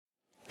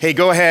Hey,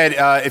 go ahead.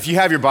 If you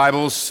have your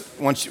Bibles,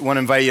 I want to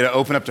invite you to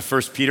open up to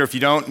 1 Peter. If you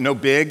don't, no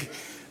big.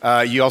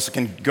 You also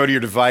can go to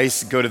your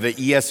device, go to the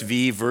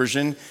ESV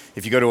version.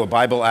 If you go to a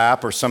Bible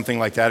app or something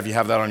like that, if you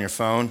have that on your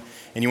phone,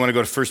 and you want to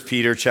go to 1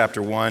 Peter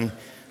chapter 1,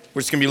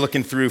 we're just going to be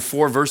looking through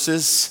 4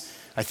 verses.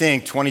 I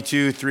think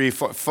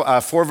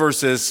 4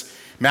 verses.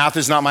 Math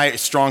is not my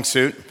strong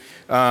suit.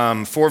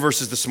 4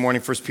 verses this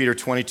morning, 1 Peter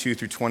 22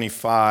 through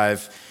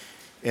 25.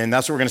 And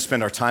that's what we're going to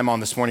spend our time on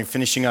this morning,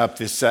 finishing up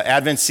this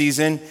Advent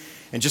season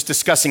and just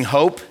discussing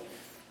hope.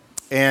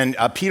 And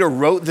Peter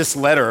wrote this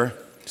letter.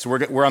 So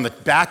we're on the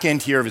back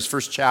end here of his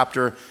first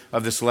chapter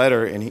of this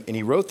letter. And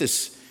he wrote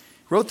this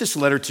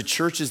letter to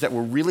churches that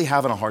were really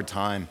having a hard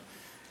time,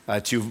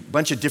 to a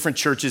bunch of different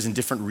churches in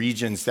different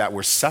regions that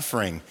were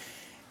suffering.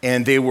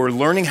 And they were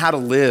learning how to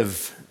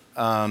live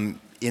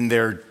in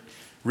their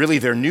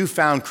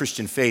newfound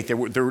Christian faith. They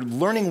were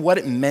learning what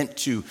it meant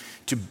to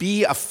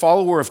be a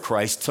follower of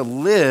Christ, to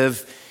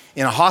live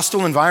in a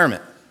hostile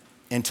environment,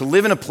 and to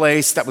live in a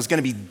place that was going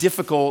to be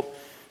difficult,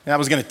 and that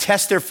was going to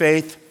test their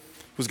faith,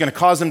 was going to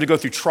cause them to go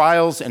through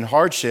trials and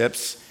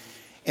hardships.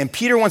 And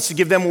Peter wants to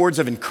give them words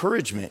of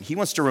encouragement. He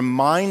wants to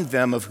remind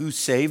them of who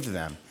saved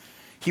them.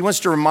 He wants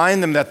to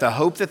remind them that the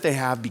hope that they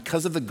have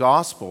because of the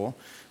gospel,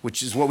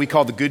 which is what we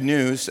call the good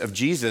news of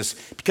Jesus,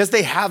 because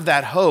they have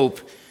that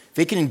hope,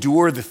 they can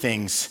endure the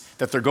things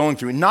that they're going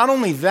through. And not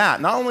only that,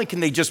 not only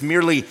can they just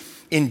merely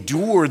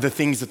endure the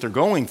things that they're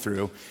going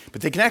through,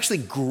 but they can actually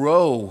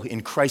grow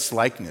in Christ's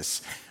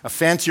likeness. A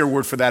fancier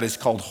word for that is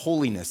called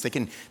holiness. They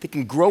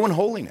can grow in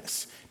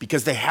holiness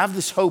because they have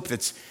this hope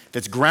that's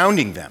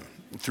grounding them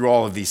through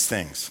all of these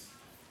things.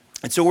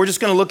 And so we're just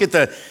going to look at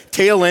the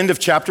tail end of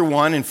chapter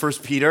 1 in 1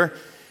 Peter,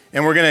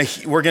 and we're going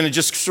to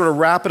just sort of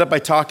wrap it up by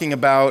talking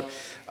about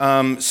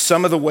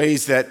some of the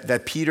ways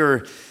that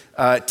Peter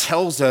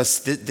tells us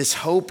that this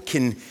hope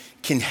can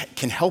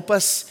help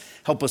us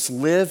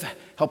live,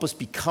 help us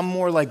become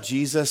more like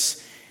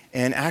Jesus,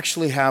 and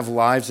actually have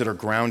lives that are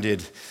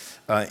grounded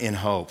in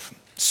hope.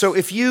 So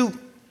if you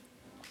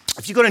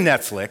go to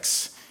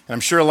Netflix, and I'm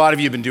sure a lot of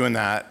you have been doing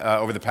that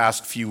over the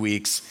past few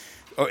weeks,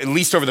 or at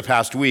least over the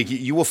past week,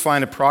 you will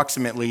find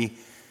approximately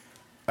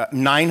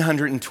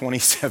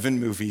 927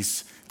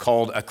 movies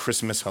called A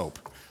Christmas Hope,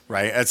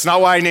 right? That's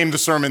not why I named the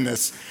sermon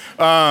this.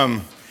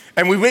 And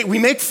we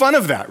make fun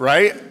of that,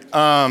 right?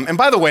 And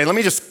by the way, let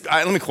me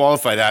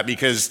qualify that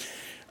because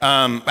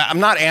I'm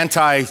not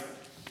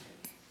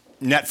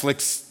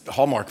anti-Netflix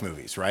Hallmark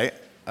movies, right?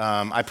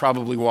 I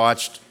probably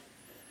watched,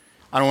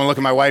 I don't want to look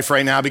at my wife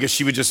right now because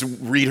she would just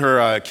read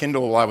her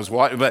Kindle while I was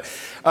watching, but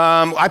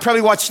I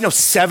probably watched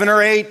 7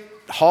 or 8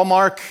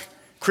 Hallmark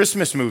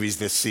Christmas movies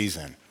this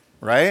season,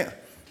 right?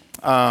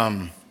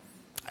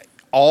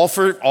 All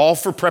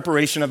for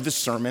preparation of this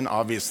sermon,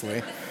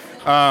 obviously.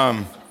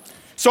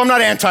 So I'm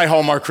not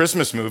anti-Hallmark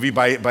Christmas movie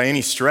by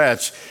any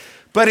stretch,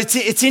 but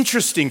it's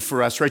interesting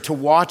for us, right, to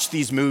watch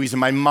these movies and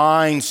my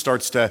mind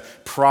starts to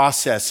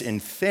process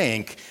and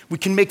think. We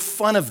can make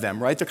fun of them,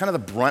 right? They're kind of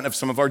the brunt of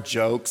some of our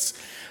jokes.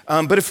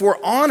 But if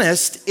we're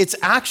honest, it's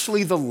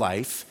actually the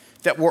life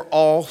that we're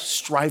all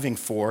striving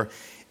for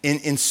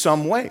in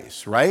some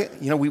ways, right?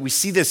 We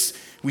see this,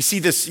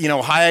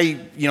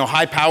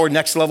 high-powered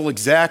next-level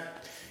exec,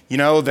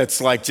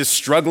 that's like just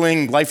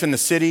struggling life in the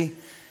city.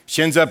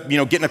 She ends up,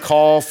 getting a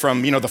call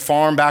from, the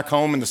farm back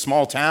home in the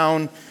small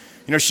town.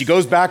 She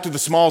goes back to the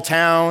small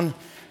town.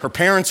 Her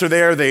parents are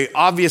there. They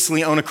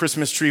obviously own a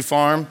Christmas tree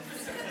farm.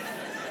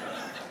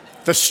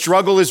 The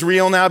struggle is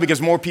real now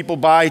because more people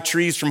buy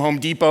trees from Home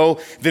Depot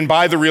than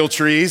buy the real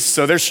trees,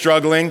 so they're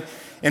struggling.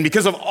 And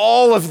because of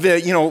all of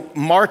the,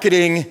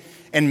 marketing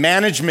and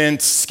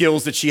management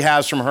skills that she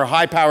has from her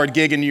high-powered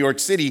gig in New York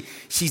City,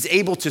 she's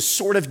able to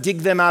sort of dig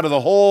them out of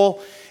the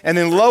hole. And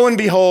then lo and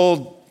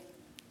behold,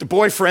 the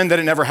boyfriend that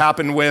it never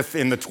happened with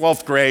in the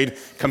 12th grade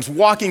comes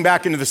walking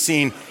back into the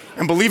scene,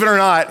 and believe it or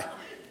not,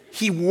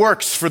 he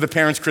works for the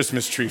parents'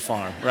 Christmas tree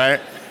farm, right?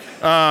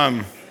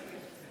 I'm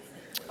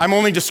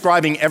only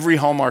describing every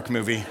Hallmark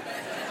movie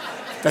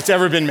that's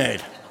ever been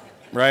made,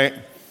 right?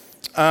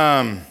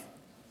 But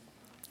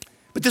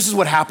this is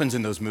what happens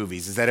in those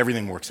movies, is that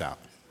everything works out.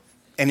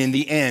 And in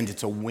the end,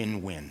 it's a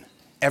win-win.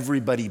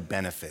 Everybody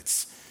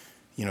benefits.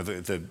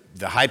 The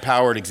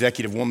high-powered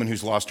executive woman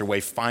who's lost her way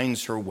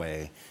finds her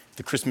way.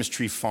 The Christmas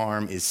tree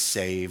farm is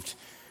saved.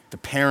 The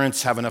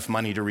parents have enough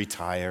money to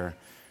retire.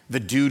 The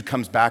dude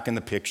comes back in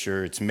the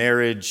picture. It's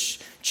marriage,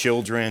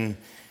 children,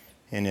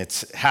 and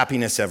it's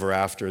happiness ever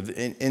after.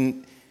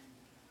 And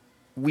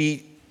we're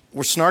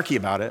snarky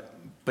about it,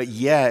 but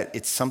yet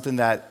it's something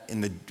that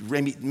in the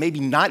maybe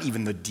not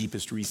even the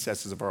deepest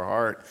recesses of our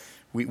heart,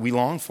 we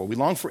long for. We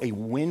long for a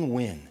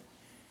win-win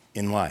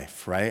in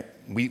life, right?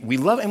 We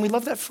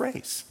love that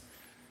phrase.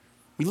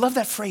 We love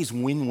that phrase,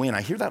 win-win.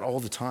 I hear that all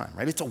the time,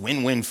 right? It's a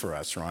win-win for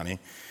us, Ronnie.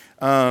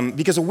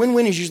 Because a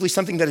win-win is usually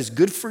something that is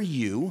good for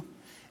you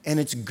and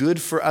it's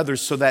good for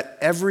others so that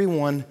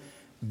everyone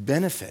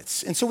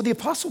benefits. And so what the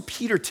Apostle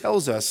Peter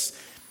tells us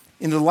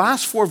in the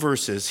last 4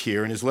 verses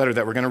here in his letter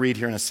that we're going to read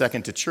here in a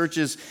second to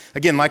churches,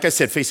 again, like I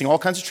said, facing all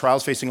kinds of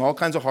trials, facing all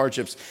kinds of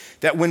hardships,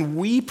 that when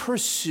we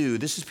pursue,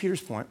 this is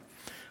Peter's point,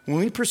 when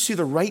we pursue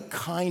the right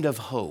kind of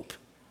hope,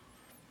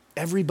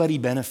 everybody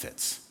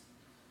benefits,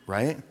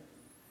 right?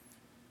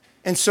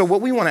 And so what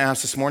we want to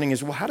ask this morning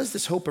is, well, how does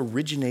this hope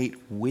originate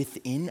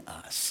within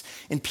us?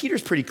 And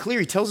Peter's pretty clear.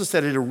 He tells us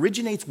that it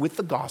originates with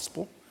the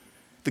gospel,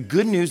 the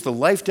good news, the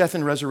life, death,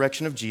 and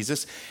resurrection of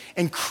Jesus.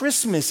 And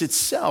Christmas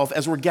itself,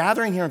 as we're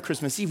gathering here on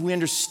Christmas Eve, we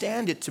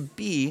understand it to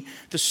be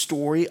the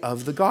story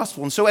of the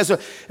gospel. And so as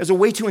a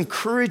way to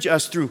encourage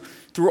us through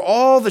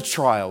all the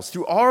trials,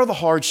 through all the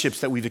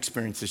hardships that we've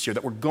experienced this year,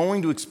 that we're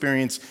going to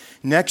experience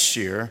next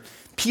year,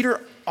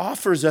 Peter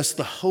offers us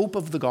the hope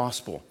of the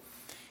gospel.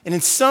 And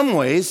in some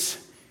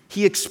ways,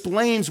 he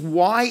explains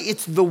why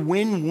it's the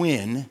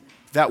win-win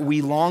that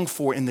we long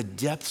for in the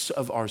depths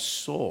of our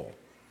soul.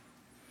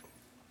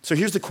 So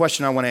here's the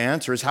question I want to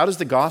answer is, how does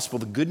the gospel,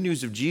 the good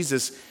news of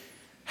Jesus,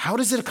 how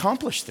does it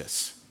accomplish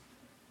this?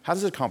 How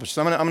does it accomplish this?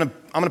 I'm going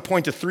to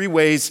point to 3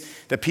 ways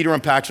that Peter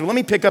unpacks. But let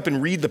me pick up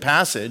and read the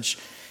passage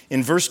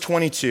in verse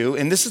 22.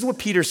 And this is what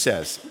Peter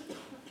says.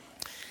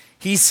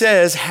 He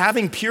says,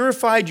 having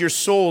purified your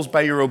souls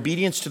by your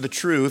obedience to the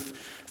truth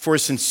for a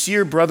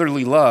sincere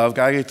brotherly love,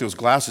 gotta get those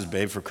glasses,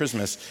 babe, for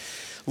Christmas,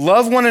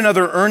 love one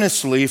another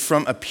earnestly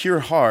from a pure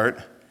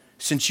heart,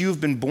 since you have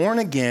been born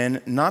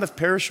again, not of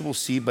perishable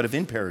seed, but of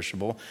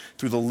imperishable,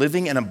 through the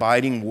living and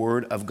abiding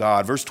word of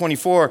God. Verse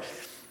 24,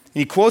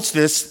 he quotes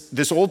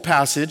this old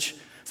passage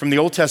from the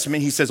Old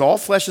Testament. He says, all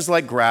flesh is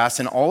like grass,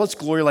 and all its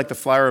glory like the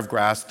flower of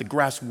grass. The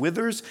grass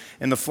withers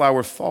and the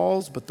flower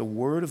falls, but the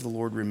word of the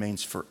Lord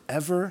remains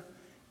forever.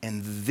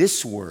 And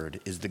this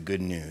word is the good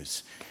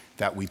news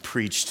that we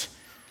preached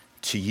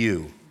to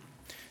you.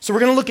 So we're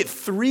going to look at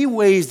 3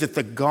 ways that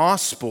the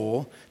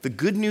gospel, the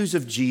good news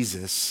of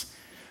Jesus,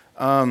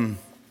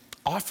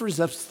 offers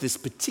us this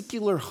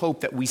particular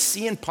hope that we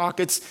see in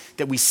pockets,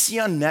 that we see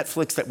on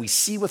Netflix, that we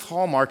see with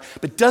Hallmark,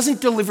 but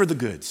doesn't deliver the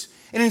goods.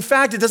 And in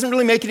fact, it doesn't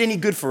really make it any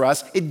good for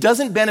us. It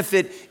doesn't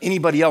benefit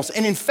anybody else.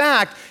 And in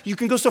fact, you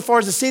can go so far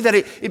as to say that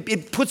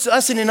it puts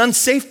us in an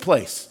unsafe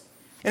place.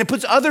 And it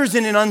puts others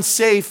in an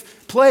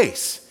unsafe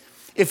place.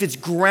 If it's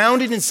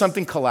grounded in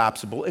something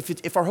collapsible,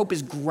 if our hope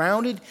is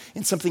grounded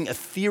in something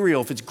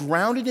ethereal, if it's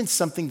grounded in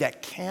something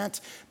that can't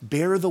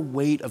bear the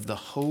weight of the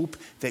hope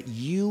that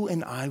you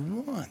and I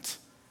want,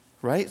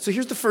 right? So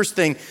here's the first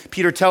thing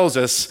Peter tells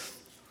us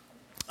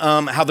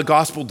how the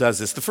gospel does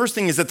this. The first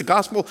thing is that the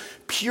gospel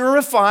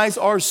purifies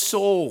our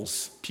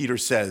souls, Peter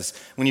says,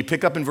 when you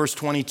pick up in verse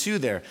 22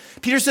 there.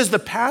 Peter says the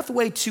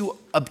pathway to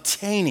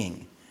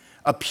obtaining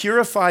a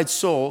purified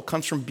soul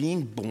comes from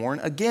being born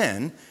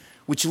again,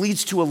 which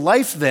leads to a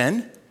life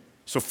then.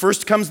 So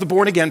first comes the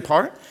born again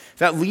part.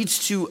 That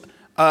leads to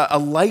a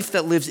life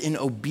that lives in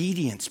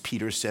obedience,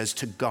 Peter says,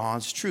 to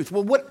God's truth.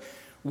 Well,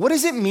 what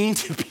does it mean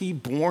to be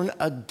born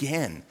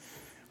again?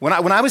 When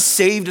I was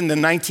saved in the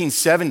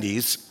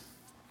 1970s,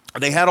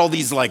 they had all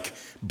these like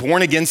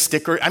born again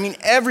stickers. I mean,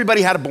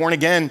 everybody had a born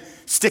again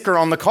sticker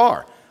on the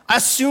car,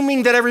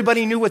 assuming that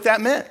everybody knew what that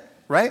meant,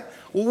 right?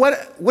 Well,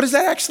 what does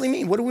that actually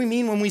mean? What do we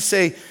mean when we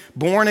say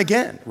born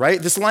again,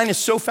 right? This line is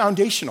so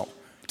foundational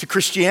to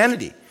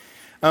Christianity.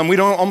 We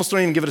almost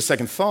don't even give it a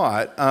second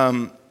thought.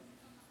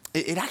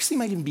 It actually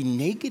might even be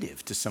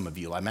negative to some of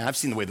you. I mean, I've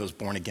seen the way those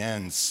born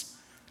agains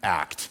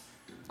act.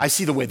 I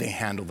see the way they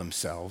handle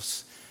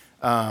themselves.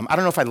 I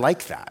don't know if I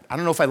like that. I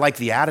don't know if I like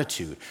the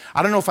attitude.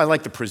 I don't know if I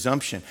like the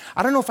presumption.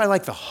 I don't know if I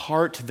like the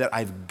heart that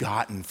I've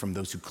gotten from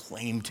those who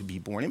claim to be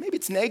born. And maybe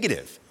it's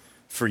negative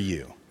for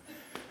you.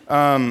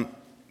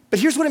 But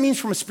here's what it means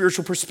from a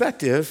spiritual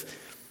perspective.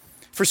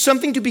 For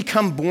something to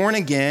become born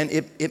again,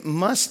 it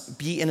must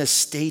be in a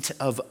state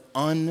of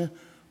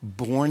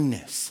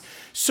unbornness.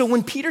 So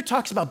when Peter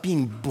talks about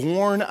being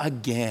born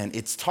again,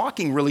 it's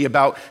talking really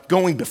about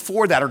going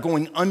before that or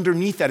going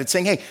underneath that. It's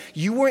saying, hey,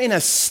 you were in a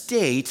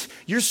state,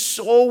 your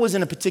soul was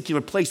in a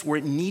particular place where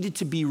it needed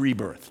to be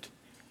rebirthed.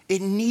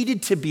 It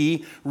needed to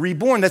be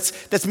reborn.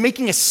 That's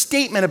making a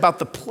statement about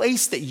the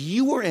place that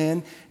you were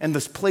in and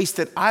this place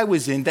that I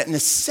was in that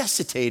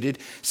necessitated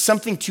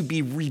something to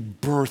be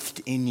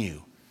rebirthed in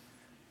you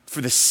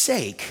for the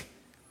sake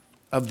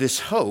of this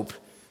hope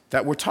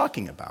that we're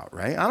talking about,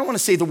 right? I don't want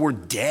to say the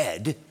word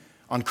dead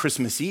on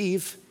Christmas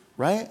Eve,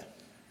 right?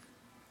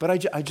 But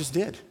I just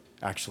did,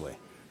 actually,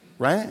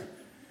 right?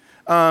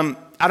 I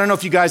don't know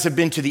if you guys have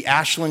been to the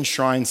Ashland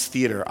Shrines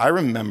Theater. I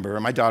remember,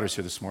 my daughter's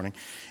here this morning,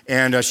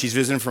 and she's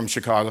visiting from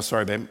Chicago.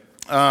 Sorry, babe.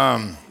 But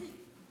I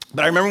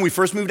remember when we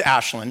first moved to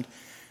Ashland,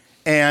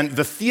 and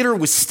the theater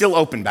was still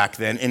open back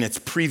then in its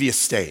previous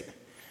state.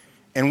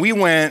 And we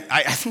went,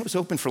 I think it was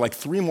open for like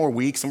 3 more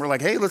weeks, and we're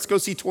like, hey, let's go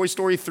see Toy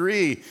Story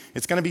 3.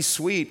 It's gonna be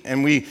sweet.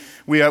 And we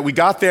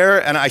got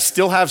there, and I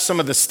still have some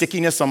of the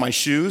stickiness on my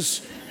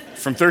shoes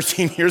from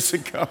 13 years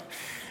ago.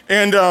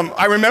 And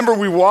I remember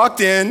we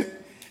walked in,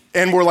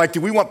 and we're like,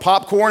 do we want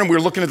popcorn? And we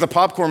were looking at the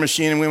popcorn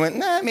machine, and we went,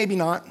 nah, maybe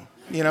not.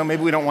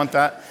 Maybe we don't want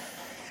that.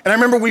 And I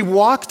remember we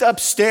walked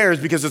upstairs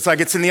because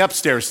it's in the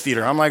upstairs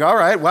theater. I'm like, all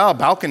right, wow,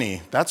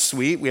 balcony, that's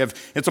sweet.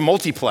 It's a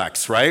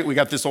multiplex, right? We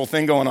got this whole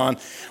thing going on.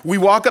 We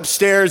walk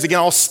upstairs, again,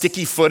 all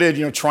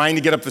sticky-footed, trying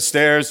to get up the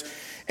stairs.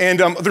 And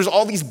there's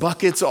all these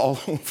buckets all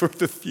over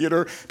the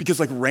theater because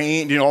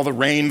rain, all the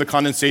rain, the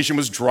condensation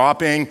was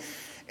dropping.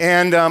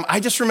 And I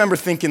just remember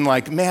thinking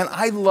man,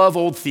 I love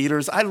old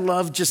theaters. I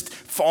love just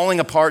falling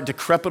apart,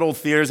 decrepit old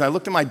theaters. And I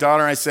looked at my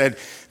daughter and I said,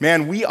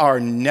 man, we are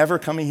never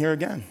coming here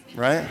again,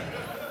 right?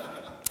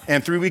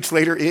 And 3 weeks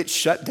later, it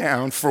shut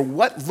down for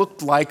what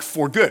looked like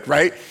for good,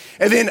 right?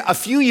 And then a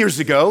few years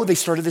ago, they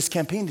started this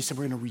campaign. They said,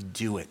 we're going to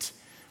redo it.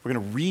 We're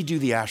going to redo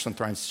the Ashland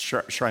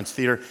Shrines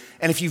Theater.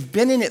 And if you've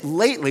been in it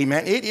lately,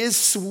 man, it is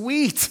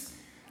sweet.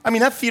 I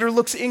mean, that theater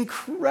looks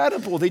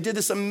incredible. They did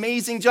this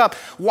amazing job.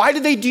 Why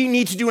did they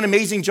need to do an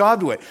amazing job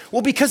to it?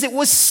 Well, because it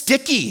was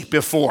sticky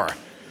before.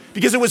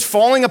 Because it was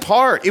falling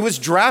apart. It was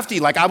drafty.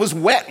 I was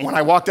wet when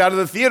I walked out of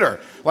the theater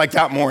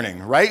that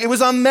morning, right? It was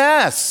a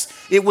mess.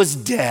 It was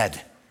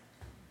dead.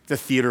 The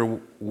theater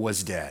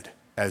was dead,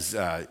 as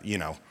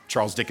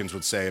Charles Dickens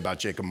would say about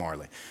Jacob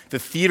Marley. The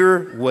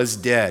theater was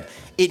dead.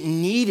 It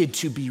needed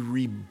to be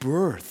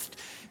rebirthed.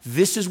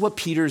 This is what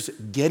Peter's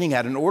getting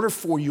at. In order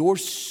for your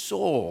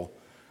soul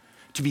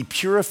to be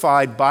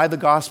purified by the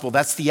gospel,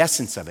 that's the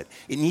essence of it.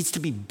 It needs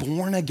to be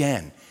born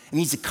again. It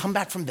needs to come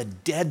back from the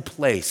dead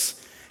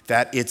place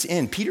that it's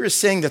in. Peter is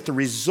saying that the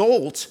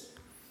result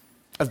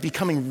of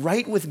becoming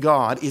right with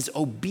God is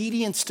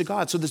obedience to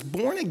God. So this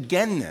born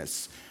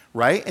againness,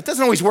 right? It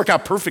doesn't always work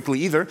out perfectly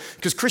either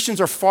because Christians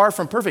are far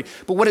from perfect.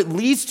 But what it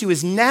leads to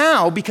is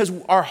now, because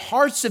our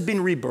hearts have been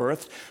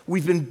rebirthed,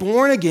 we've been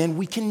born again,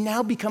 we can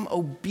now become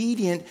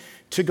obedient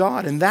to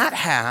God. And that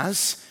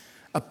has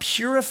a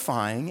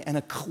purifying and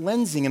a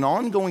cleansing, an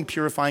ongoing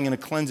purifying and a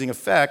cleansing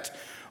effect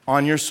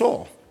on your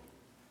soul.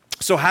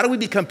 So how do we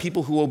become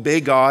people who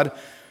obey God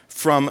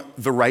from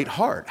the right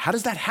heart? How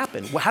does that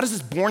happen? Well, how does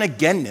this born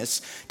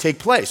againness take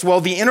place? Well,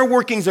 the inner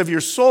workings of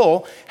your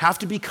soul have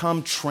to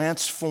become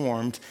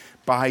transformed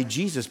by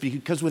Jesus,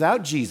 because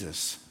without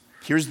Jesus,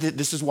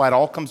 this is why it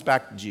all comes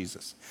back to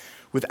Jesus.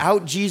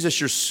 Without Jesus,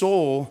 your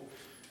soul,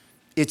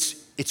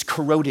 it's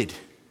corroded.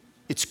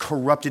 It's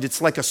corrupted.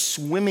 It's like a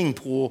swimming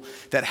pool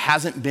that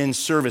hasn't been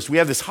serviced. We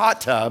have this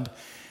hot tub,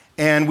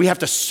 and we have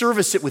to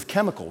service it with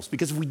chemicals,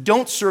 because if we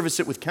don't service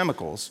it with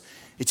chemicals,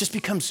 it just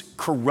becomes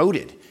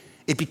corroded.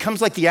 It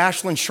becomes like the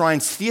Ashland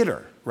Shrines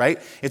Theater,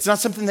 right? It's not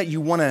something that you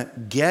want to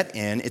get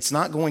in. It's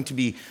not going to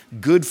be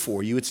good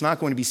for you. It's not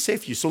going to be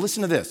safe for you. So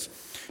listen to this.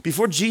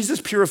 Before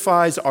Jesus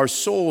purifies our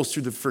souls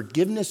through the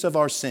forgiveness of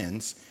our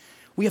sins,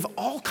 we have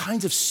all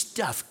kinds of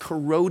stuff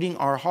corroding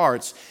our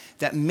hearts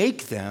that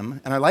make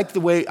them, and I like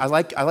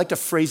to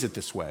phrase it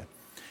this way,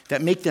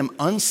 that make them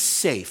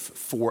unsafe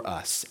for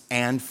us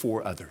and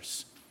for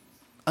others.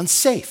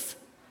 Unsafe.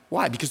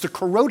 Why? Because they're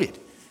corroded.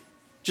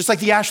 Just like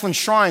the Ashland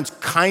Shrines,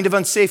 kind of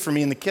unsafe for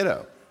me and the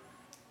kiddo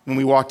when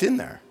we walked in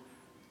there.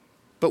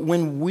 But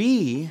when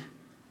we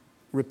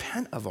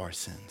repent of our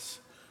sins,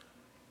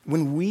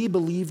 when we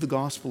believe the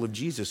gospel of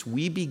Jesus,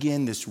 we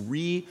begin this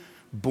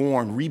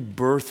reborn,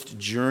 rebirthed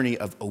journey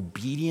of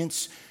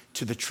obedience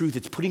to the truth.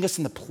 It's putting us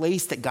in the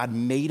place that God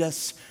made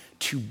us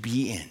to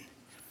be in.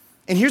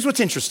 And here's what's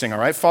interesting, all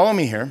right? Follow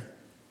me here.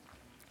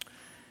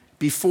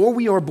 Before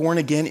we are born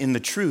again in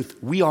the truth,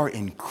 we are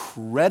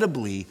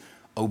incredibly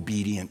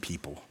obedient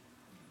people.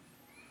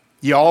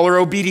 Y'all are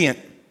obedient,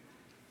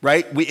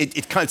 right?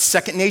 It's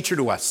second nature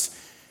to us.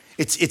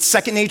 It's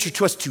second nature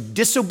to us to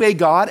disobey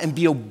God and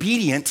be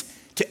obedient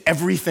to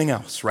everything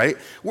else, right?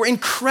 We're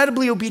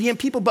incredibly obedient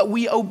people, but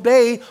we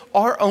obey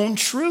our own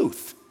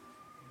truth.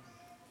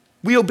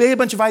 We obey a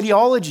bunch of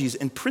ideologies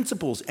and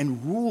principles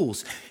and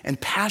rules and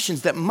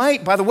passions that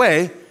might, by the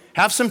way,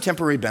 have some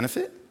temporary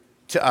benefit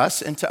to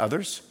us and to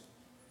others,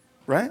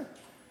 right?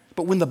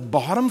 But when the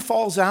bottom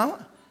falls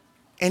out,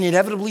 and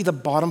inevitably the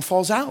bottom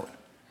falls out,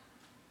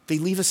 they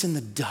leave us in the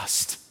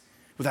dust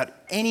without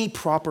any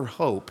proper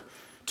hope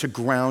to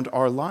ground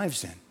our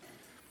lives in.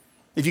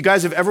 If you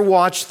guys have ever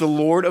watched the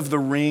Lord of the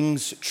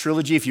Rings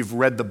trilogy, if you've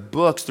read the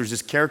books, there's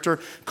this character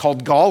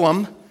called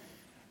Gollum,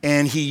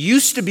 and he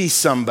used to be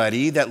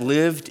somebody that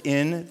lived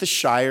in the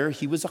Shire.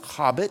 He was a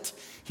hobbit.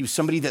 He was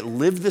somebody that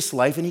lived this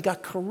life, and he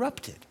got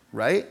corrupted,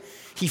 right?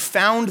 He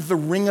found the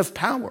Ring of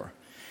Power.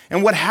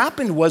 And what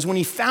happened was when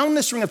he found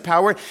this Ring of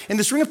Power, and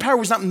this Ring of Power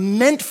was not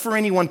meant for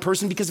any one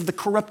person because of the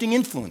corrupting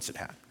influence it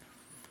had.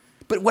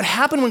 But what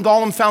happened when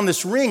Gollum found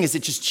this ring is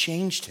it just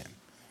changed him.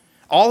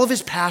 All of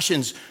his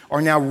passions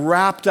are now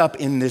wrapped up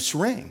in this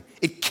ring.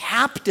 It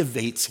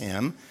captivates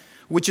him,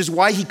 which is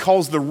why he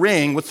calls the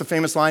ring, what's the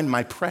famous line?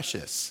 My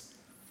precious.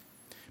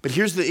 But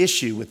here's the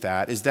issue with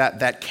that, is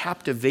that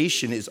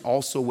captivation is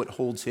also what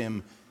holds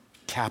him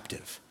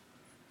captive.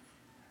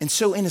 And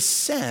so in a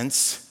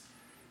sense,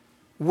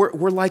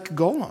 we're like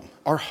Gollum.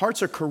 Our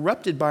hearts are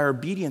corrupted by our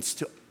obedience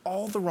to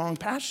all the wrong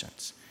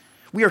passions.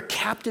 We are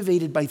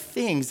captivated by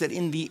things that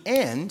in the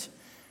end,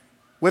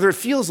 whether it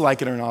feels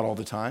like it or not all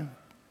the time,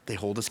 they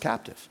hold us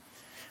captive.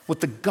 What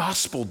the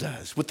gospel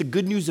does, what the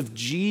good news of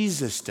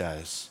Jesus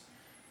does,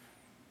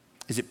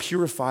 is it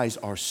purifies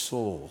our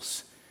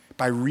souls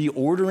by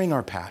reordering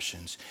our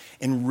passions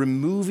and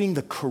removing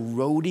the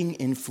corroding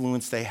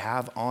influence they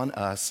have on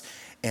us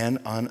and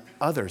on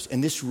others.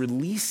 And this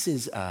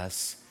releases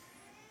us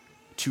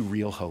to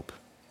real hope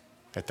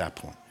at that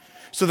point.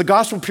 So the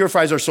gospel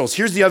purifies our souls.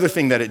 Here's the other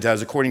thing that it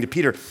does, according to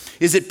Peter,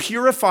 is it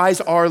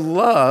purifies our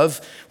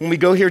love. When we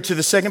go here to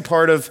the second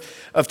part of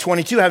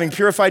 22, having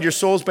purified your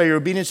souls by your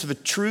obedience to the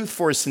truth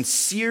for a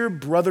sincere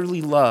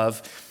brotherly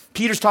love.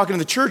 Peter's talking to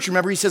the church.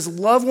 Remember, he says,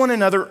 love one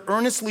another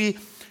earnestly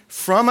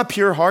from a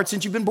pure heart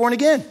since you've been born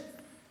again.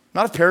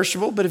 Not of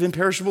perishable, but of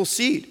imperishable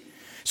seed.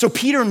 So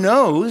Peter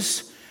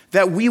knows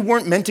that we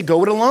weren't meant to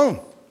go it alone.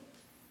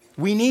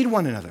 We need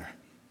one another.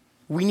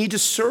 We need to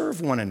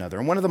serve one another.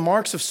 And one of the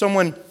marks of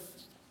someone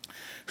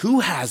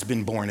who has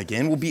been born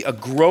again will be a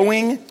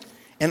growing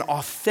and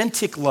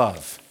authentic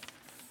love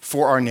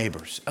for our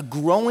neighbors. A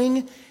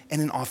growing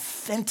and an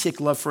authentic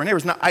love for our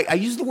neighbors. Now, I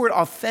use the word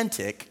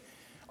authentic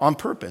on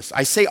purpose.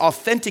 I say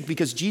authentic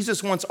because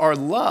Jesus wants our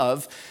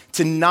love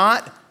to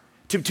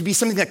be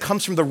something that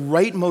comes from the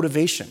right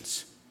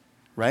motivations,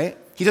 right?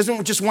 He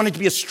doesn't just want it to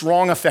be a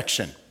strong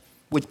affection.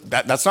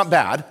 That's not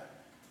bad.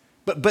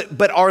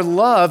 But our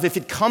love, if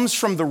it comes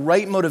from the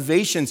right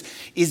motivations,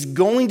 is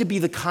going to be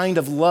the kind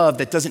of love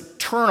that doesn't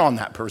turn on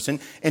that person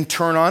and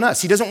turn on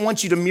us. He doesn't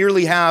want you to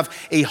merely have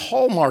a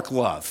Hallmark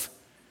love,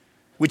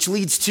 which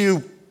leads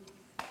to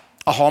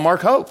a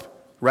Hallmark hope,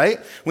 right?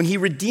 When he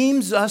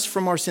redeems us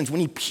from our sins, when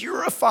he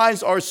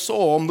purifies our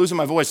soul, I'm losing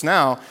my voice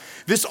now,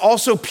 this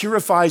also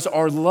purifies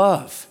our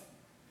love.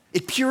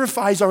 It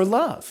purifies our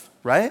love,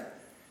 right?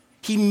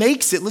 He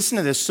makes it, listen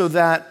to this, so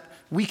that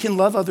we can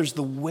love others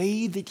the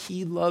way that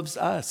he loves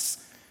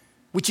us,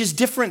 which is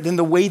different than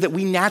the way that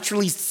we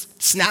naturally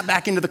snap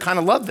back into the kind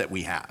of love that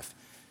we have.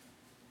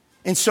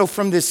 And so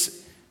from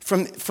this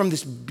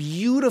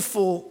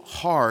beautiful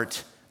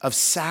heart of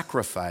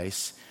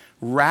sacrifice,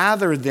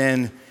 rather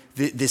than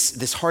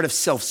this heart of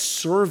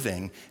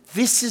self-serving,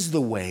 this is the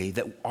way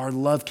that our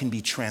love can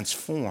be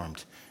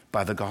transformed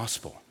by the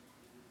gospel.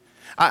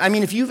 I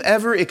mean, if you've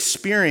ever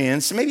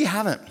experienced, maybe you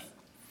haven't,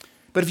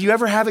 but if you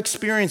ever have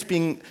experienced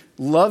being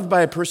loved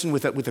by a person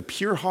with a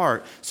pure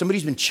heart,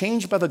 somebody's been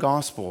changed by the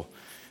gospel,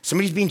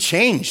 somebody's being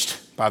changed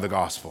by the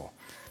gospel.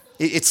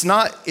 It's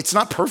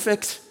not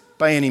perfect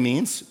by any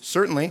means,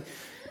 certainly,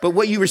 but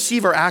what you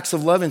receive are acts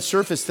of love and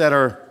service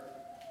they're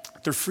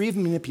free of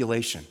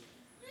manipulation.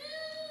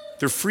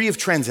 They're free of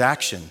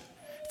transaction.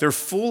 They're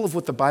full of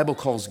what the Bible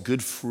calls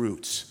good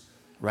fruits,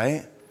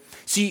 right?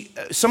 See,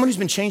 someone who's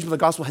been changed by the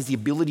gospel has the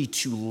ability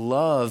to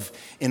love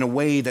in a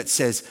way that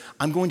says,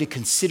 I'm going to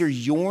consider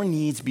your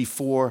needs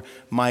before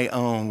my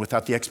own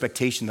without the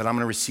expectation that I'm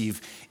going to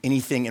receive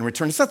anything in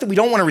return. It's not that we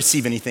don't want to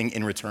receive anything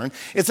in return.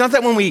 It's not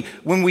that when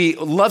we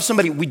love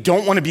somebody, we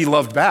don't want to be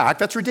loved back.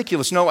 That's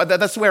ridiculous. No,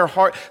 that's the way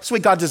that's the way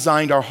God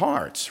designed our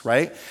hearts,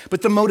 right?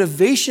 But the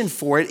motivation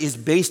for it is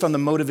based on the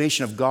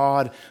motivation of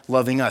God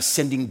loving us,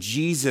 sending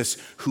Jesus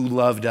who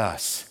loved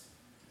us,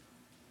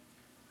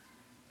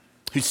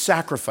 who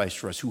sacrificed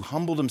for us, who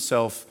humbled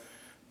himself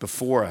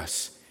before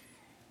us.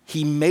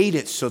 He made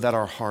it so that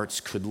our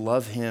hearts could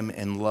love him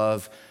and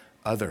love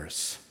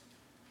others.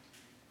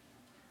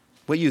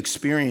 What you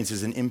experience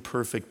is an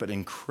imperfect but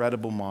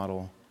incredible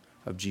model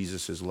of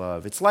Jesus'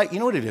 love. It's like, you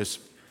know what it is?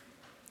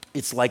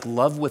 It's like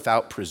love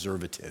without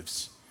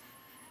preservatives.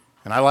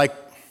 And I like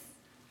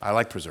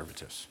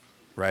preservatives,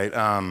 right?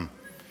 I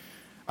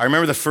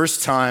remember the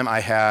first time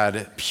I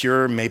had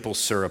pure maple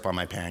syrup on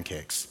my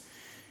pancakes.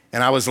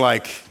 And I was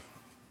like,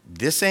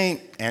 this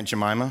ain't Aunt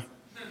Jemima,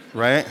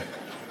 right?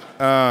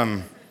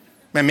 Man,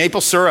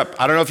 maple syrup,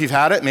 I don't know if you've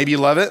had it. Maybe you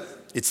love it.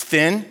 It's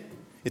thin.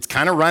 It's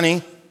kind of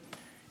runny.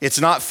 It's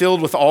not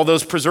filled with all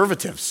those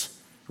preservatives,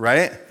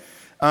 right?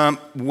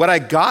 What I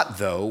got,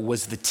 though,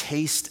 was the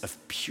taste of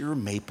pure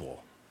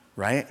maple,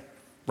 right?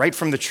 Right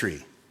from the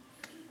tree.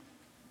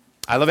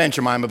 I love Aunt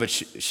Jemima, but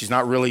she's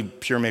not really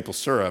pure maple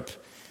syrup.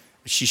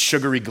 She's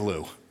sugary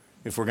glue,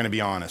 if we're going to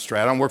be honest,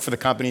 right? I don't work for the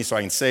company, so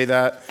I can say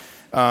that.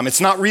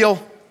 It's not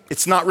real.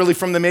 It's not really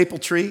from the maple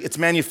tree. It's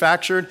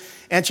manufactured.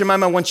 Aunt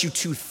Jemima wants you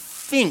to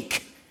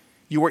think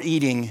you are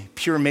eating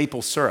pure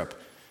maple syrup.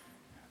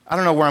 I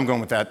don't know where I'm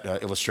going with that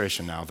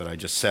illustration now that I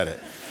just said it.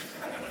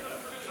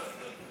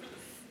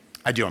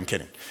 I do, I'm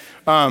kidding.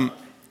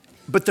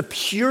 But the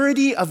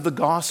purity of the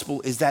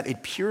gospel is that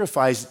it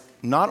purifies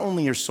not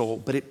only your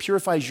soul, but it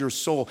purifies your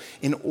soul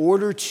in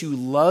order to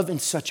love in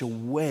such a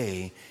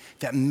way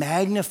that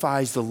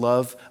magnifies the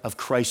love of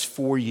Christ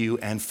for you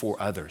and for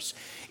others.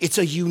 It's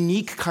a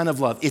unique kind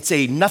of love. It's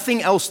a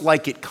nothing else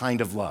like it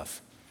kind of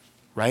love,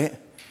 right?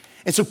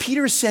 And so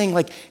Peter is saying,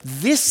 like,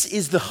 this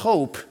is the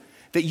hope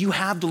that you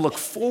have to look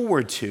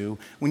forward to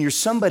when you're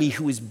somebody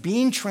who is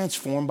being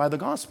transformed by the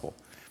gospel.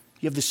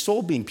 You have this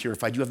soul being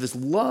purified. You have this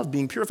love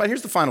being purified.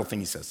 Here's the final thing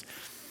he says.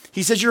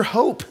 He says, your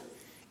hope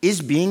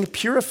is being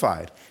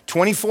purified.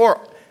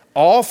 24,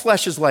 all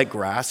flesh is like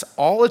grass,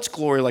 all its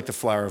glory like the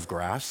flower of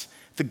grass.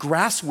 The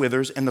grass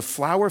withers and the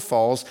flower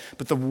falls,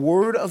 but the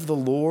word of the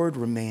Lord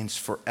remains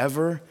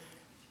forever. And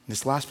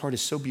this last part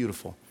is so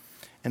beautiful.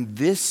 And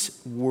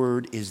this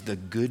word is the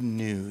good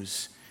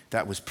news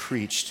that was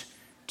preached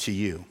to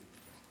you.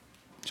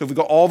 So if we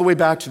go all the way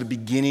back to the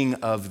beginning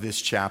of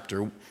this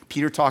chapter,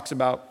 Peter talks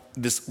about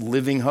this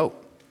living hope.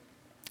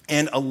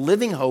 And a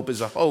living hope is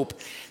a hope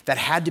that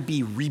had to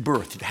be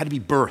rebirthed. It had to be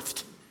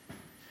birthed.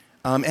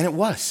 And it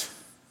was.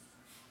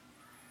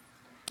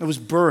 It was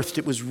birthed.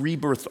 It was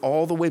rebirthed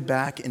all the way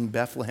back in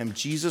Bethlehem.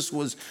 Jesus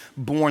was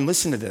born.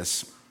 Listen to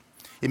this.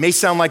 It may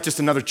sound like just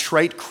another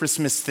trite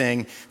Christmas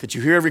thing that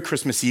you hear every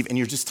Christmas Eve and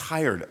you're just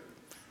tired.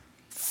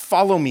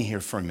 Follow me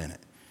here for a minute.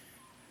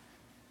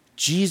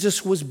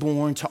 Jesus was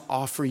born to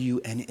offer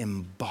you an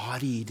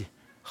embodied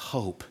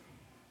hope.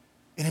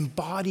 An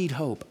embodied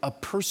hope, a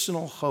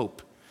personal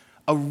hope,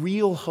 a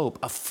real hope,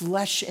 a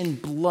flesh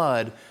and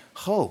blood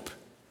hope.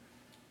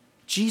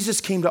 Jesus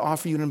came to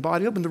offer you an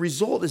embodied hope, and the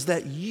result is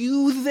that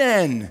you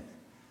then,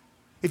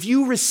 if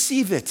you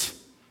receive it,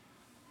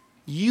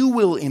 you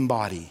will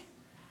embody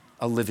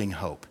a living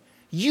hope.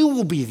 You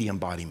will be the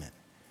embodiment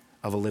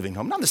of a living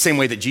hope. Not in the same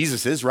way that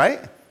Jesus is, right?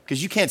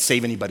 Because you can't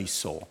save anybody's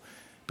soul.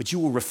 But you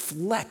will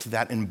reflect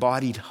that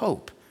embodied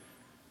hope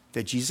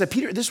that Jesus said.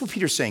 This is what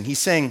Peter's saying. He's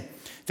saying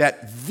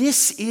that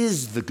this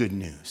is the good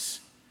news.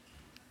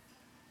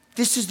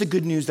 This is the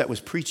good news that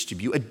was preached to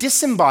you. A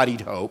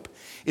disembodied hope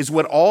is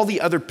what all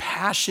the other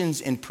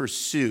passions and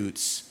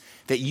pursuits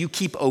that you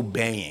keep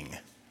obeying,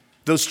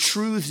 those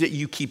truths that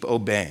you keep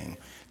obeying,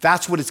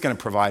 that's what it's going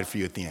to provide for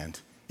you at the end,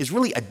 is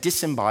really a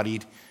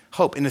disembodied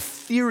hope, an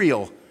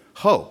ethereal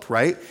hope,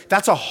 right?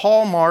 That's a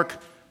hallmark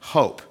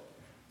hope,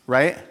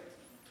 right?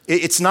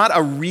 It's not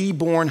a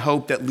reborn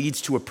hope that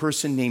leads to a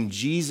person named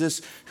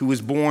Jesus who was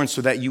born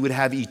so that you would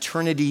have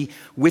eternity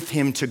with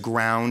him to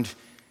ground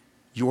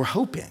your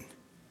hope in,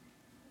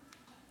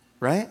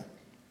 right?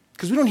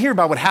 Because we don't hear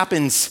about what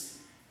happens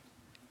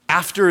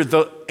after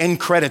the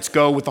end credits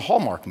go with the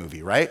Hallmark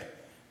movie, right?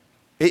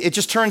 It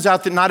just turns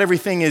out that not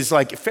everything is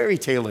like fairy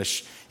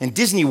tale-ish and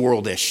Disney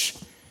World-ish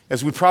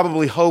as we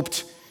probably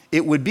hoped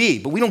it would be.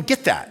 But we don't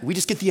get that. We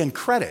just get the end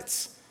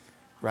credits,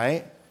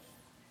 right?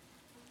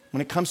 When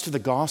it comes to the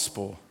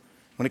gospel,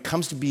 when it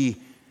comes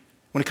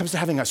to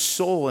having a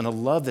soul and a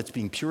love that's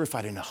being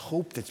purified and a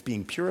hope that's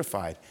being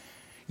purified,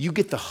 you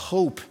get the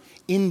hope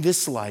in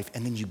this life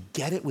and then you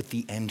get it with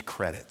the end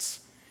credits.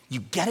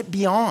 You get it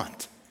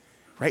beyond,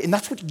 right? And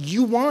that's what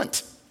you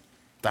want.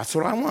 That's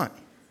what I want.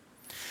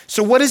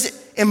 So what does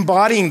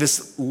embodying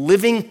this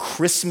living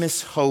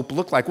Christmas hope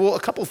look like? Well, a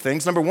couple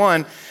things. Number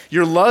one,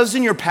 your loves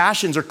and your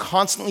passions are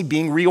constantly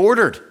being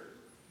reordered.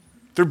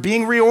 They're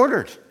being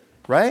reordered,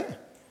 right?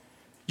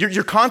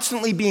 You're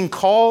constantly being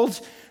called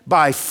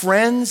by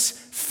friends,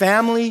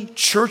 family,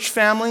 church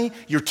family,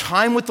 your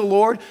time with the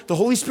Lord. The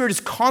Holy Spirit is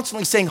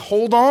constantly saying,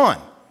 hold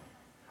on.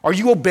 Are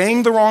you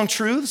obeying the wrong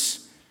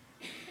truths?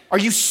 Are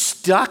you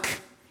stuck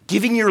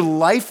giving your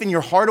life and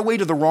your heart away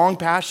to the wrong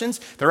passions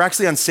that are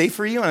actually unsafe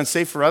for you and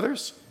unsafe for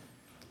others?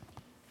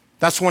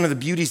 That's one of the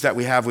beauties that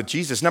we have with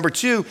Jesus. Number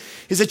two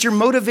is that your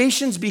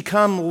motivations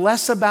become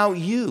less about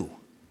you.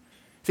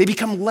 They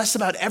become less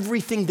about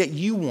everything that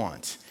you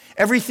want.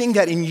 Everything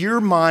that in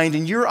your mind,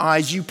 in your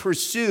eyes, you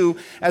pursue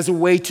as a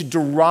way to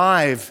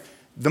derive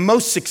the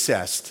most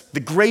success, the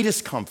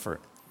greatest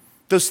comfort.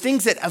 Those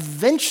things that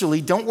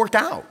eventually don't work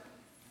out.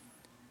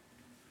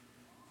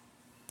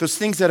 Those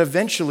things that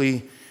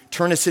eventually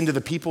turn us into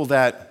the people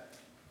that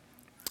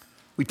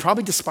we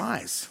probably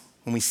despise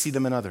when we see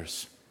them in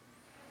others.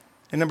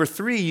 And number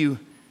three, you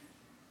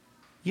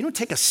don't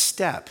take a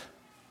step,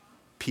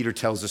 Peter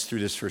tells us through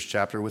this first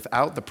chapter,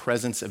 without the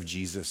presence of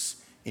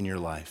Jesus in your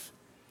life.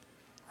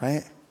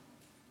 Right?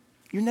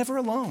 You're never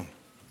alone.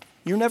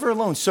 You're never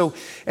alone. So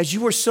as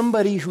you are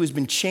somebody who has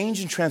been changed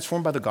and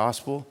transformed by the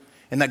gospel,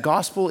 and that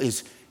gospel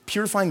is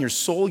purifying your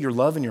soul, your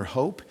love, and your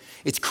hope,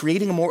 it's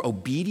creating a more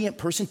obedient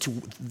person to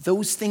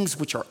those things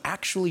which are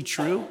actually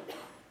true.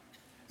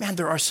 Man,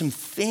 there are some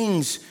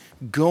things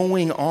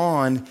going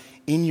on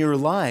in your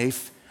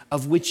life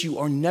of which you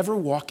are never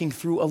walking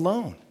through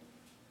alone.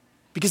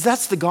 Because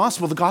that's the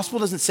gospel. The gospel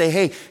doesn't say,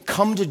 hey,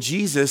 come to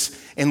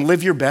Jesus and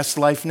live your best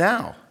life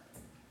now.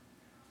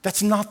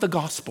 That's not the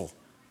gospel.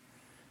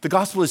 The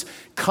gospel is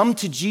come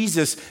to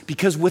Jesus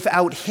because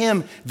without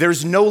him,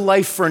 there's no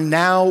life for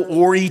now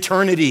or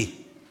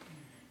eternity.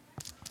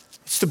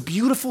 It's the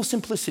beautiful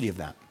simplicity of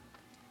that.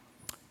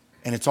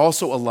 And it's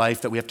also a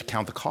life that we have to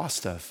count the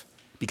cost of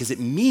because it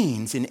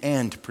means in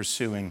end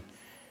pursuing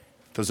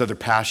those other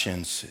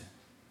passions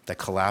that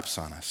collapse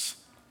on us.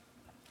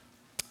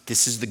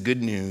 This is the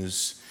good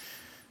news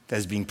that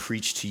is being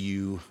preached to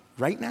you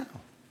right now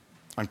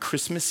on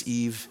Christmas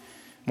Eve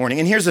morning.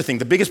 And here's the thing,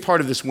 the biggest part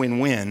of this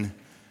win-win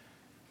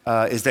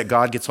is that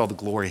God gets all the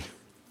glory.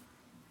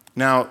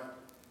 Now,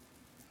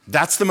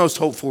 that's the most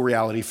hopeful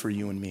reality for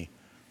you and me.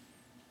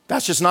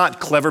 That's just not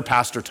clever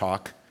pastor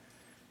talk.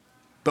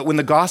 But when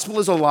the gospel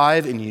is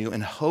alive in you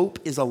and hope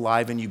is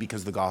alive in you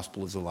because the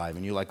gospel is alive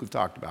in you, like we've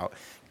talked about,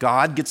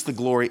 God gets the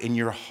glory and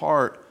your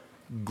heart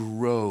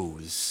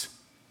grows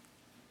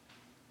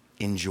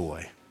in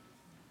joy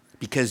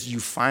because you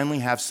finally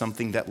have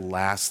something that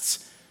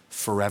lasts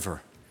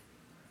forever.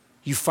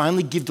 You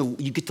finally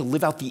you get to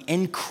live out the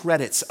end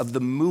credits of the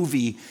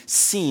movie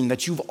scene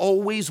that you've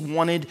always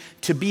wanted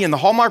to be in. The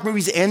Hallmark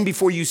movies end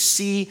before you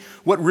see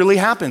what really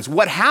happens.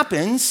 What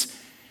happens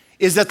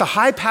is that the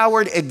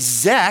high-powered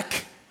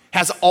exec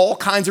has all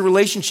kinds of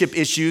relationship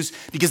issues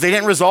because they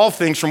didn't resolve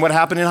things from what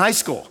happened in high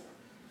school.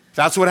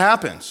 That's what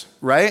happens,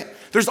 right?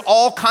 There's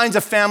all kinds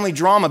of family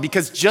drama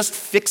because just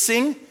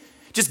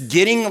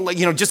getting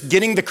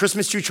the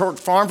Christmas tree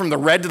farm from the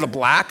red to the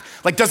black,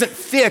 doesn't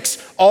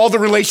fix all the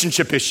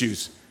relationship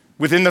issues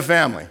within the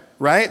family,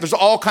 right? There's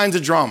all kinds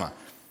of drama.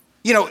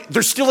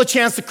 There's still a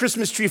chance the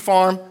Christmas tree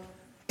farm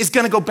is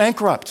gonna go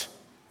bankrupt,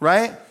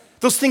 right?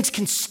 Those things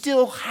can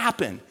still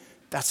happen.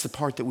 That's the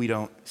part that we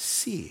don't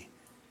see.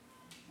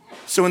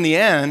 So in the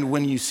end,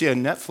 when you see a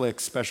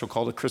Netflix special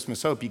called A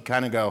Christmas Hope, you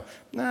kind of go,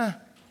 nah,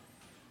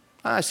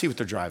 I see what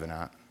they're driving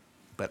at,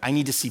 but I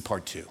need to see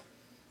part 2.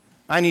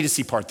 I need to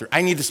see part 3.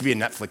 I need this to be a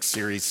Netflix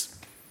series.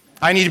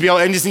 I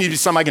just need to be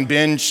something I can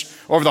binge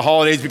over the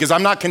holidays because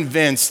I'm not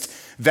convinced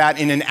that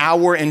in an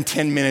hour and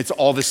 10 minutes,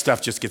 all this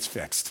stuff just gets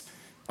fixed.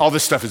 All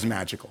this stuff is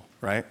magical,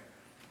 right?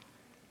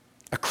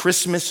 A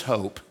Christmas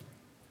Hope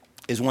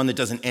is one that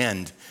doesn't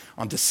end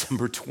on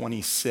December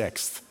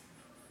 26th.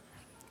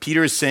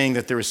 Peter is saying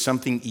that there is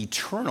something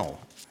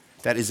eternal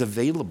that is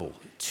available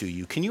to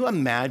you. Can you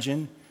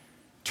imagine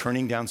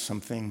turning down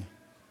something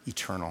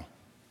eternal?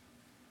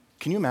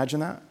 Can you imagine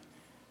that?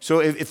 So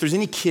if there's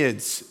any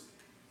kids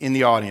in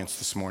the audience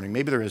this morning,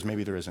 maybe there is,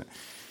 maybe there isn't.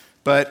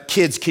 But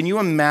kids, can you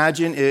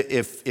imagine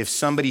if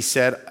somebody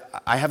said,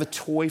 I have a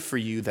toy for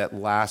you that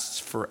lasts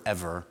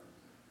forever,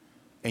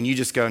 and you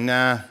just go,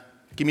 nah,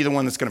 give me the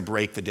one that's gonna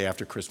break the day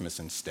after Christmas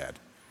instead.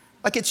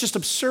 It's just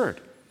absurd.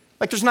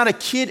 There's not a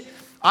kid.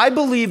 I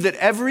believe that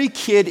every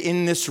kid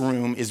in this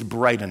room is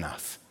bright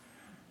enough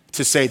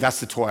to say, that's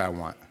the toy I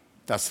want.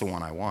 That's the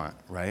one I want,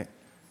 right?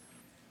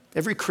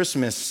 Every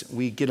Christmas,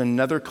 we get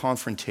another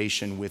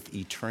confrontation with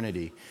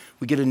eternity.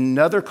 We get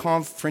another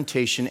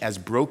confrontation as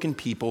broken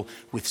people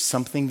with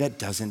something that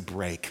doesn't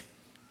break.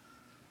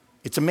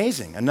 It's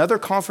amazing. Another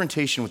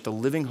confrontation with the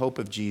living hope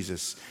of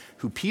Jesus,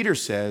 who Peter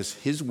says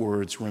his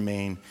words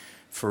remain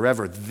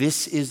forever.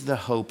 This is the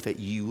hope that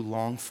you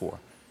long for.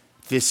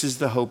 This is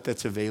the hope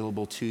that's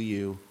available to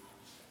you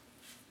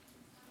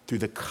through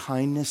the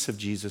kindness of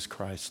Jesus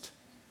Christ,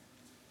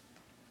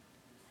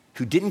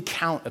 who didn't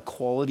count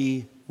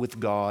equality with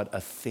God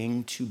a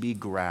thing to be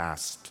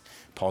grasped,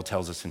 Paul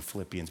tells us in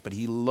Philippians, but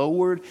he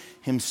lowered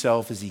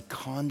himself as he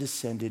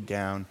condescended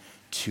down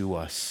to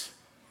us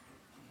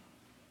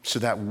so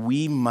that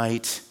we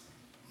might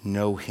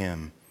know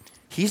him.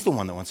 He's the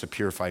one that wants to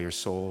purify your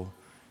soul,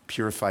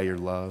 purify your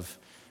love,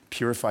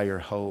 purify your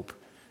hope,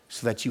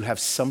 so that you have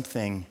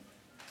something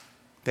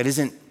that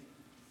isn't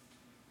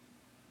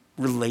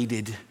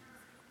related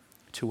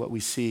to what we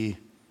see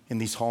in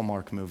these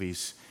Hallmark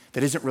movies,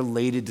 that isn't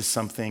related to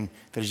something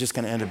that is just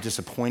going to end up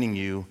disappointing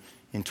you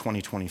in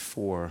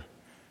 2024.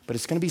 But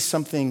it's going to be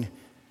something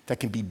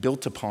that can be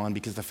built upon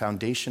because the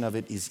foundation of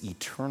it is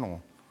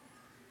eternal.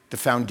 The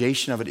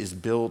foundation of it is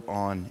built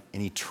on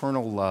an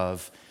eternal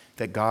love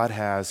that God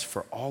has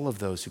for all of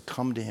those who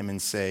come to him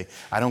and say,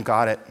 I don't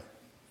got it.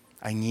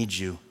 I need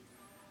you.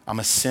 I'm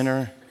a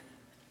sinner.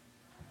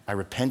 I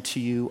repent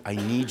to you. I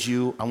need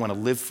you. I want to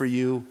live for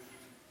you.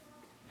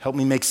 Help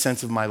me make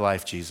sense of my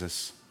life,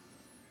 Jesus.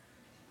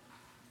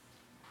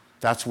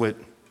 That's what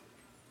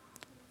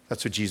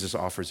Jesus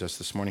offers us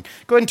this morning.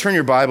 Go ahead and turn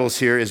your Bibles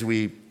here as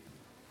we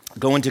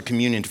go into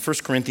communion to 1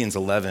 Corinthians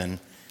 11.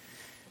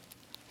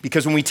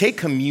 Because when we take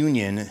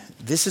communion,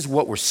 this is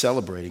what we're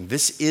celebrating.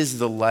 This is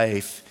the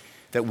life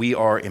that we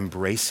are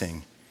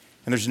embracing.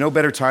 And there's no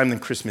better time than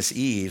Christmas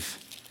Eve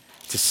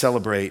to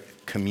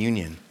celebrate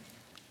communion.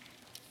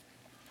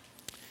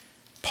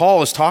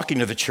 Paul is talking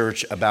to the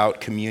church about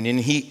communion.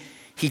 He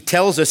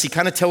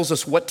kind of tells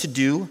us what to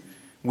do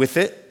with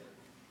it.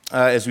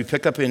 As we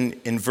pick up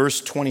in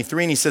verse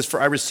 23, and he says, for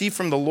I received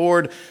from the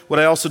Lord what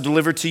I also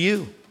delivered to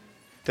you,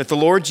 that the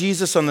Lord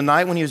Jesus on the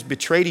night when he was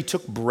betrayed, he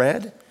took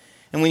bread,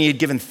 and when he had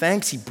given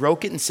thanks, he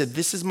broke it and said,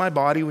 this is my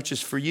body, which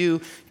is for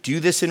you.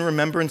 Do this in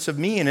remembrance of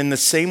me. And in the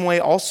same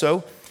way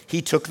also,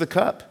 he took the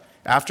cup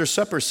after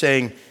supper,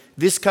 saying,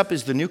 this cup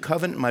is the new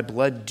covenant in my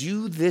blood.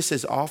 Do this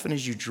as often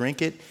as you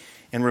drink it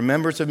in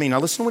remembrance of me. Now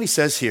listen to what he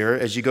says here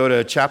as you go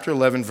to chapter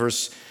 11,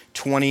 verse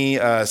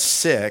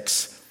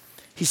 26.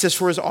 He says,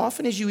 for as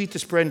often as you eat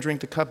this bread and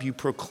drink the cup, you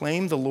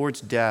proclaim the Lord's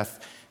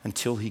death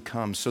until he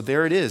comes. So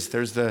there it is.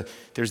 There's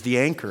the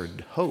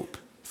anchored hope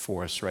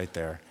for us right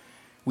there.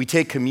 We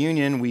take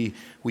communion, we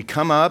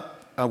come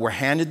up, we're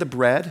handed the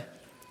bread,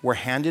 we're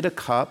handed a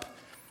cup,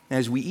 and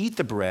as we eat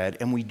the bread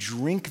and we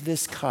drink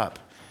this cup,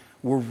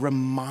 we're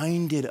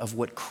reminded of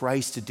what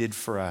Christ did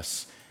for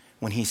us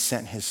when he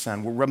sent his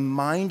son. We're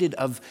reminded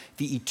of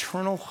the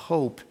eternal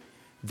hope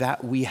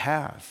that we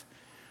have.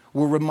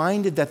 We're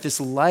reminded that this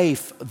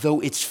life,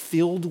 though it's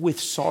filled with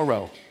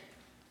sorrow,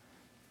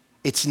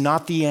 it's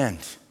not the end.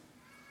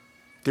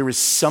 There is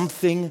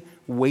something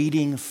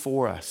waiting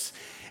for us.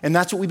 And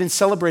that's what we've been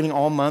celebrating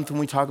all month when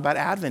we talk about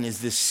Advent,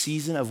 is this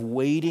season of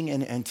waiting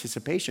and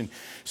anticipation.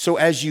 So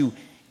as you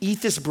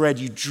eat this bread,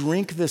 you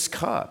drink this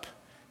cup,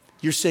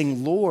 you're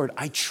saying, Lord,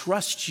 I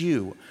trust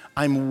you.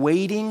 I'm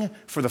waiting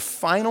for the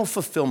final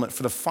fulfillment,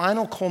 for the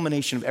final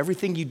culmination of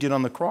everything you did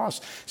on the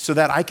cross so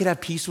that I could have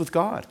peace with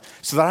God,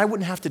 so that I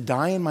wouldn't have to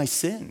die in my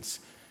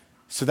sins,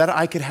 so that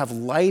I could have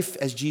life,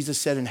 as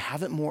Jesus said, and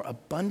have it more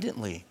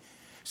abundantly,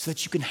 so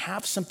that you can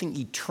have something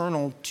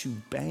eternal to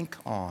bank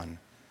on,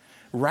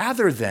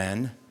 rather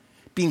than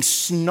being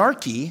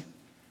snarky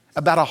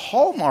about a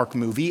Hallmark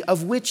movie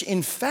of which,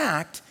 in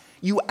fact,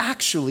 you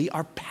actually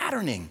are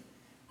patterning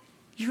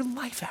your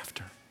life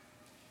after.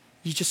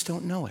 You just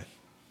don't know it.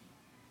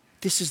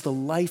 This is the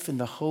life and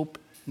the hope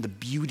and the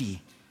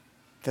beauty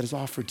that is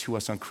offered to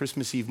us on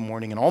Christmas Eve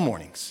morning and all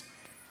mornings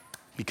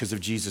because of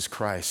Jesus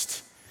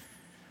Christ.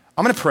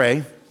 I'm going to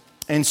pray.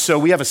 And so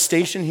we have a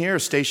station here,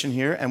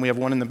 and we have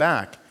one in the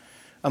back.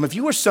 If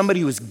you are somebody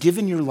who has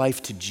given your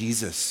life to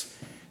Jesus,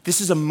 this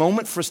is a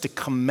moment for us to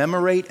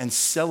commemorate and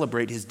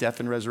celebrate his death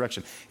and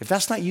resurrection. If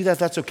that's not you,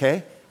 that's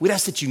okay. We'd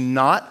ask that you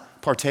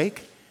not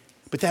partake,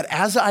 but that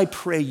as I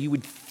pray, you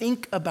would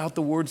think about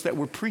the words that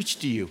were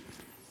preached to you.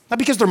 Not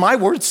because they're my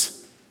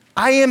words.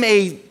 I am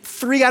a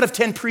 3 out of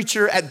 10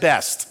 preacher at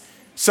best.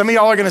 Some of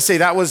y'all are going to say,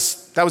 that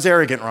was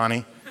arrogant,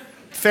 Ronnie.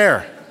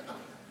 Fair.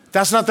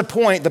 That's not the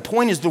point. The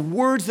point is the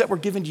words that were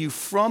given to you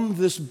from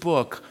this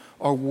book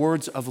are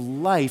words of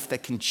life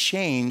that can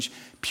change,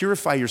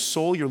 purify your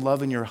soul, your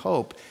love, and your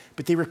hope.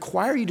 But they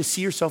require you to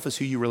see yourself as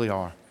who you really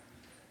are.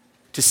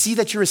 To see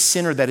that you're a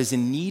sinner that is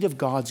in need of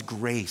God's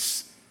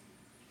grace.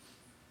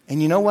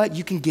 And you know what?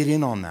 You can get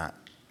in on that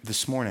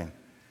this morning.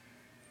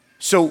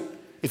 So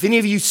if any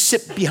of you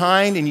sit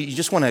behind and you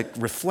just want to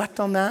reflect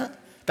on that,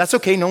 that's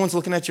okay. No one's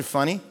looking at you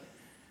funny.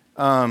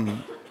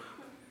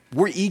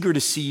 We're eager to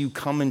see you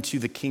come into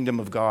the kingdom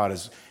of God,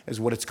 as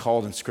what it's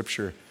called in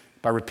Scripture,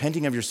 by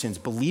repenting of your sins,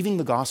 believing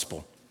the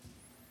gospel,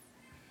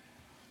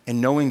 and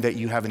knowing that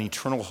you have an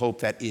eternal hope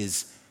that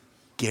is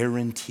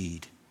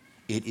guaranteed.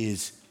 It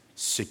is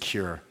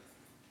secure.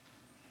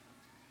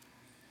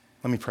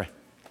 Let me pray.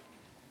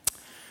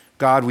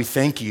 God, we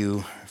thank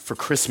you for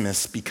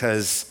Christmas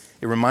because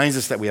it reminds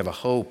us that we have a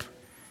hope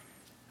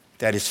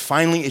that is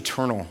finally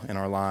eternal in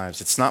our lives.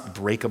 It's not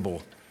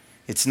breakable.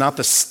 It's not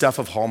the stuff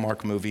of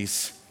Hallmark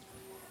movies.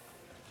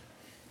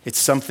 It's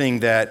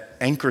something that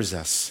anchors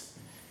us.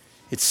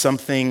 It's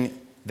something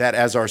that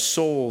as our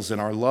souls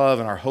and our love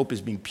and our hope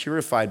is being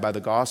purified by the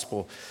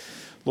gospel,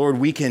 Lord,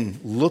 we can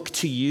look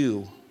to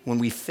you when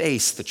we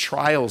face the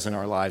trials in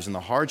our lives and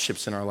the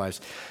hardships in our lives.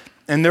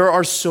 And there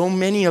are so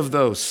many of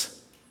those.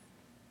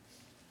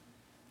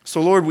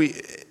 So Lord,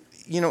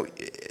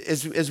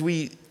 as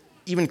we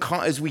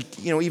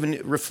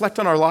even reflect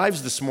on our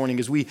lives this morning,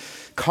 as we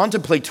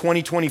contemplate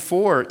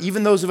 2024,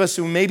 even those of us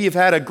who maybe have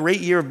had a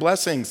great year of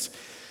blessings,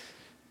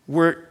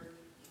 we're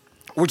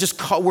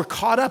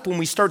caught up when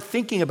we start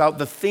thinking about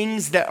the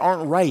things that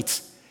aren't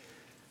right,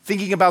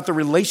 thinking about the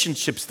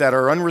relationships that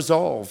are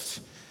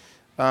unresolved,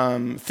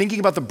 thinking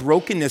about the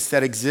brokenness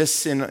that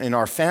exists in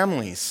our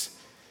families,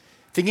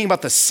 thinking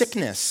about the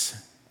sickness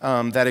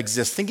that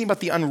exists, thinking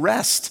about the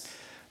unrest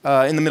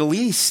in the Middle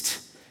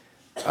East,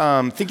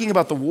 thinking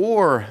about the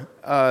war,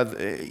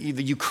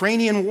 the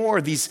Ukrainian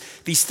war, these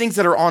things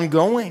that are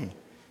ongoing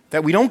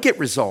that we don't get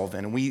resolved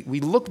in. And we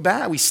look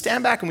back, we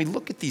stand back and we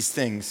look at these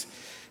things.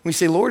 And we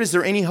say, Lord, is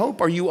there any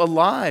hope? Are you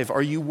alive?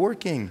 Are you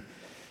working?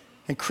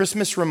 And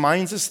Christmas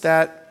reminds us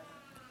that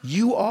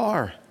you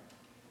are.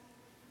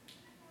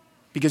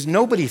 Because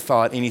nobody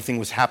thought anything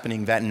was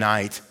happening that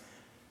night,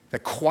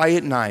 that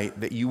quiet night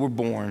that you were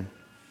born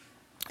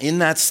in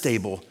that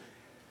stable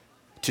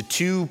to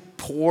 2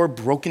 poor,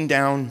 broken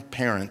down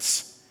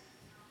parents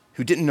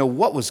who didn't know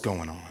what was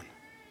going on.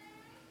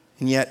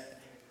 And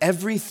yet,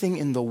 everything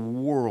in the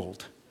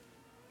world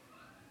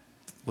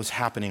was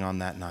happening on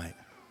that night.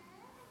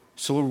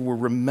 So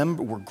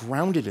we're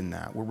grounded in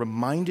that. We're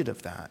reminded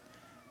of that.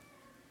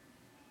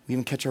 We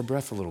even catch our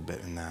breath a little bit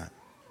in that.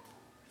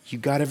 You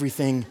got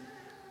everything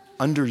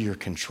under your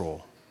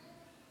control,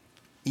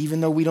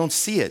 even though we don't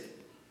see it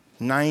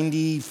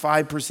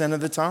 95% of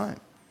the time.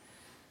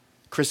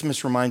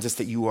 Christmas reminds us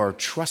that you are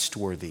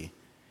trustworthy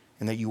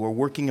and that you are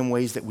working in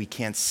ways that we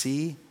can't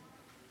see,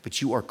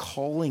 but you are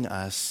calling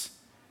us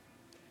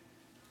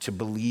to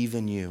believe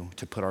in you,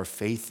 to put our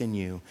faith in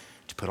you,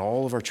 to put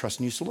all of our trust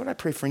in you. So Lord, I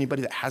pray for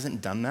anybody that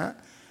hasn't done that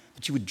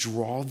you would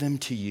draw them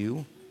to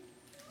you,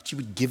 that you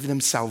would give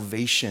them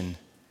salvation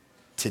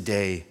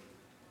today,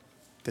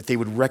 that they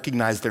would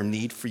recognize their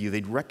need for you.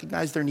 They'd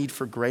recognize their need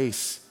for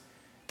grace.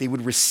 They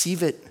would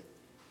receive it.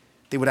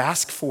 They would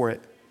ask for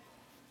it.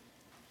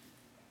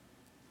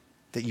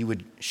 That you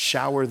would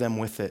shower them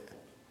with it,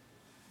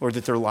 or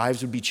that their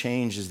lives would be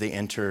changed as they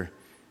enter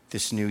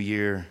this new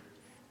year.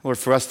 Lord,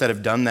 for us that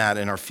have done that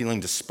and are feeling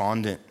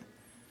despondent,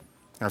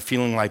 and are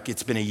feeling like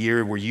it's been a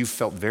year where you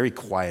felt very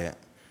quiet,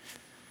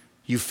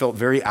 you felt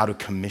very out of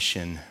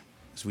commission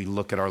as we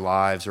look at our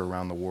lives or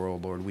around the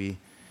world, Lord, we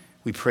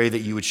pray that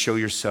you would show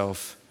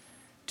yourself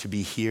to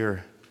be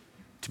here,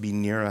 to be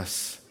near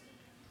us,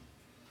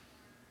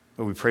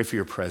 Lord, we pray for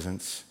your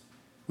presence.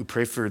 We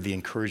pray for the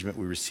encouragement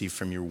we receive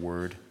from your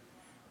word,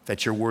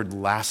 that your word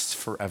lasts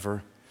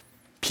forever.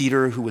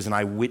 Peter, who was an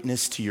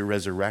eyewitness to your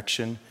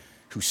resurrection,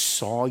 who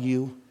saw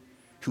you,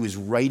 who is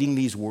writing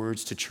these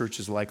words to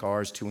churches like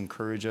ours to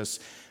encourage us,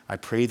 I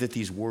pray that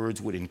these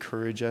words would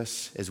encourage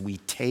us as we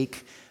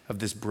take of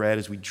this bread,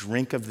 as we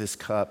drink of this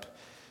cup.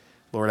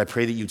 Lord, I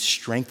pray that you'd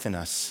strengthen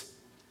us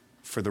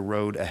for the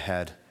road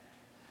ahead.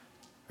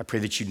 I pray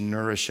that you'd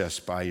nourish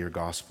us by your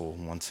gospel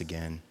once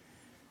again.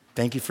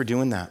 Thank you for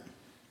doing that.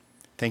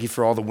 Thank you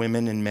for all the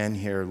women and men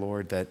here,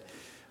 Lord, that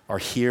are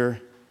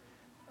here,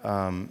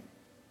 that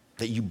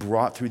you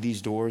brought through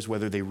these doors,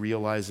 whether they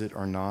realize it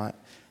or not,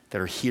 that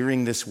are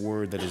hearing this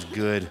word that is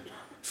good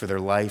for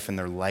their life and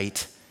their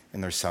light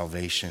and their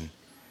salvation.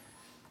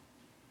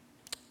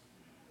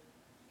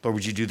 Lord,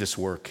 would you do this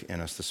work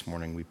in us this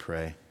morning, we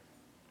pray.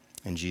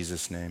 In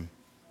Jesus' name,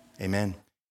 amen.